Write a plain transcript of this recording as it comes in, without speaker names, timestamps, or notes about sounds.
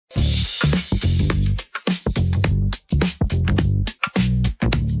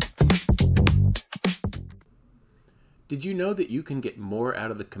Did you know that you can get more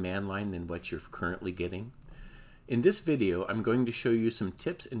out of the command line than what you're currently getting? In this video, I'm going to show you some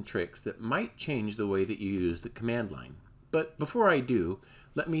tips and tricks that might change the way that you use the command line. But before I do,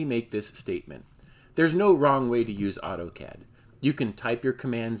 let me make this statement. There's no wrong way to use AutoCAD. You can type your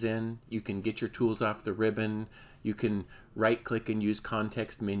commands in, you can get your tools off the ribbon, you can right-click and use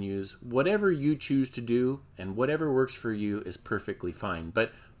context menus. Whatever you choose to do and whatever works for you is perfectly fine.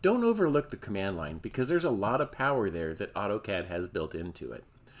 But don't overlook the command line because there's a lot of power there that AutoCAD has built into it.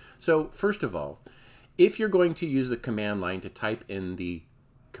 So first of all, if you're going to use the command line to type in the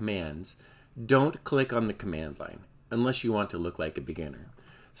commands, don't click on the command line unless you want to look like a beginner.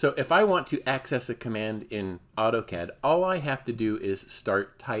 So if I want to access a command in AutoCAD, all I have to do is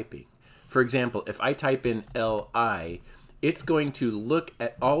start typing. For example, if I type in LI, it's going to look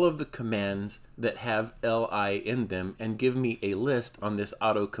at all of the commands that have LI in them and give me a list on this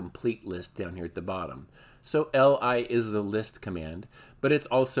autocomplete list down here at the bottom. So LI is the list command, but it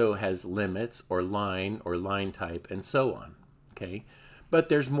also has limits or line type and so on. Okay, but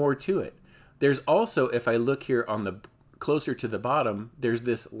there's more to it. There's also, if I look here on the closer to the bottom, there's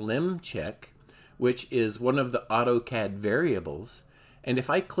this lim check, which is one of the AutoCAD variables. And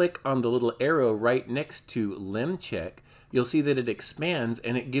if I click on the little arrow right next to lim check, you'll see that it expands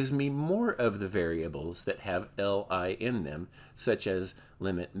and it gives me more of the variables that have LI in them, such as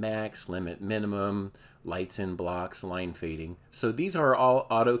limit max, limit minimum, lights in blocks, line fading. So these are all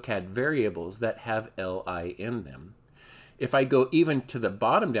AutoCAD variables that have LI in them. If I go even to the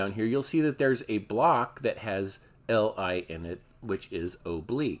bottom down here, you'll see that there's a block that has LI in it, which is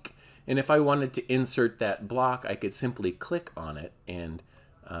oblique. And if I wanted to insert that block, I could simply click on it and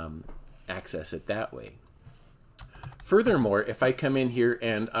access it that way. Furthermore, if I come in here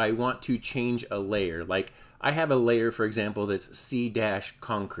and I want to change a layer, like I have a layer, for example, that's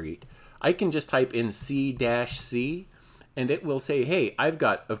C-concrete, I can just type in C-C and it will say, hey, I've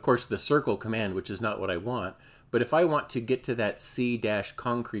got, of course, the circle command, which is not what I want, but if I want to get to that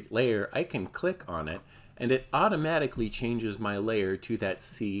C-concrete layer, I can click on it and it automatically changes my layer to that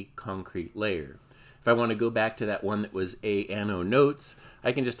C concrete layer. If I want to go back to that one that was ANO notes,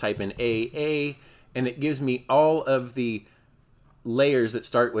 I can just type in AA and it gives me all of the layers that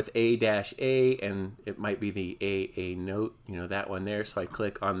start with A-A and it might be the AA note, you know, that one there. So I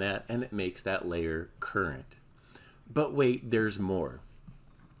click on that and it makes that layer current. But wait, there's more.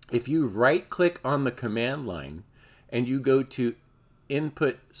 If you right click on the command line and you go to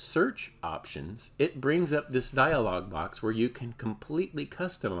input search options, it brings up this dialog box where you can completely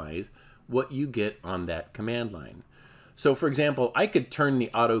customize what you get on that command line. So for example, I could turn the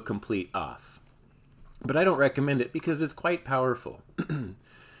autocomplete off, but I don't recommend it because it's quite powerful.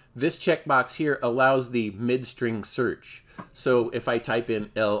 This checkbox here allows the mid-string search. So if I type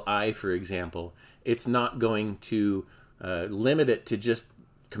in LI, for example, it's not going to limit it to just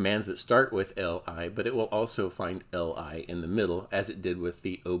commands that start with LI, but it will also find LI in the middle, as it did with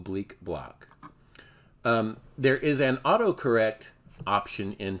the oblique block. There is an autocorrect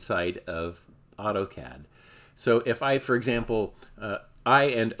option inside of AutoCAD. So if I, for example, I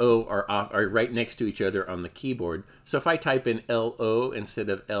and O are right next to each other on the keyboard. So if I type in LO instead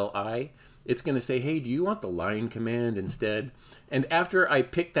of LI, it's going to say, hey, do you want the line command instead? And after I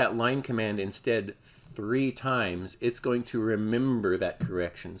pick that line command instead 3 times, it's going to remember that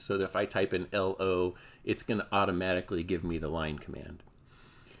correction. So that if I type in LO, it's going to automatically give me the line command.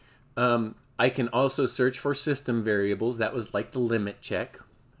 I can also search for system variables. That was like the limit check.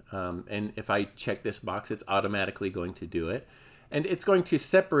 And if I check this box, it's automatically going to do it. And it's going to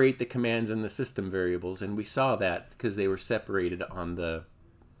separate the commands and the system variables. And we saw that because they were separated on the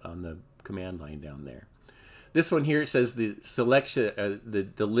command line down there. This one here says the selection,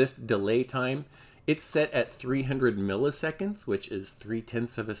 the list delay time. It's set at 300 milliseconds, which is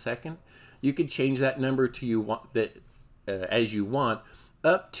 3/10 of a second. You could change that number to as you want,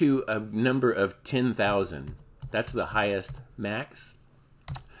 up to a number of 10,000. That's the highest max.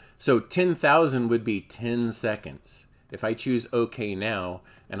 So 10,000 would be 10 seconds. If I choose OK now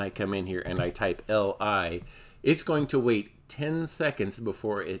and I come in here and I type LI, it's going to wait 10 seconds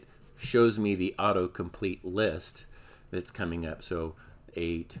before it shows me the autocomplete list that's coming up. So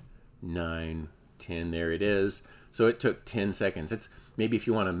 8, 9, 10, there it is. So it took 10 seconds. It's maybe if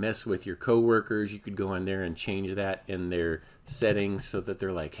you want to mess with your coworkers, you could go in there and change that in their settings so that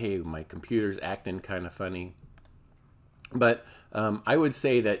they're like, hey, my computer's acting kind of funny. But I would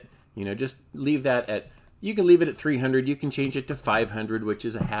say that, you know, just leave that at, you can leave it at 300. You can change it to 500, which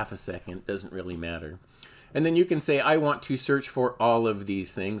is a half a second. It doesn't really matter. And then you can say, I want to search for all of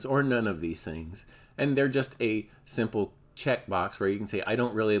these things or none of these things. And they're just a simple checkbox where you can say, I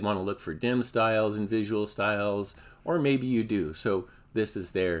don't really want to look for dim styles and visual styles, or maybe you do. So this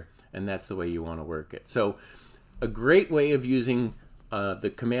is there, and that's the way you want to work it. So a great way of using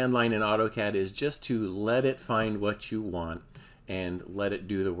the command line in AutoCAD is just to let it find what you want and let it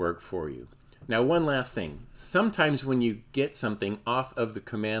do the work for you. Now, one last thing. Sometimes when you get something off of the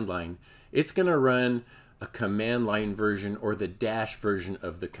command line, it's going to run a command line version or the dash version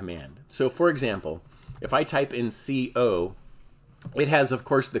of the command. So for example, if I type in CO, it has, of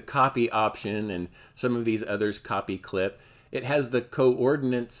course, the copy option and some of these others, copy clip. It has the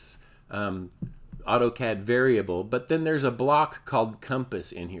coordinates AutoCAD variable, but then there's a block called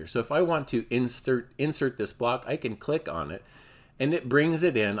compass in here. So if I want to insert this block, I can click on it and it brings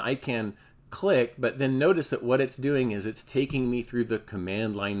it in. I can click, but then notice that what it's doing is it's taking me through the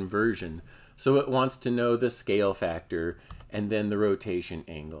command line version. So it wants to know the scale factor and then the rotation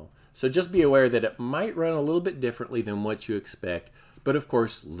angle. So just be aware that it might run a little bit differently than what you expect, but of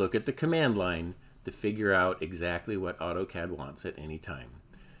course look at the command line to figure out exactly what AutoCAD wants at any time.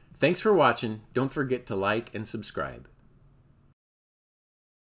 Thanks for watching. Don't forget to like and subscribe.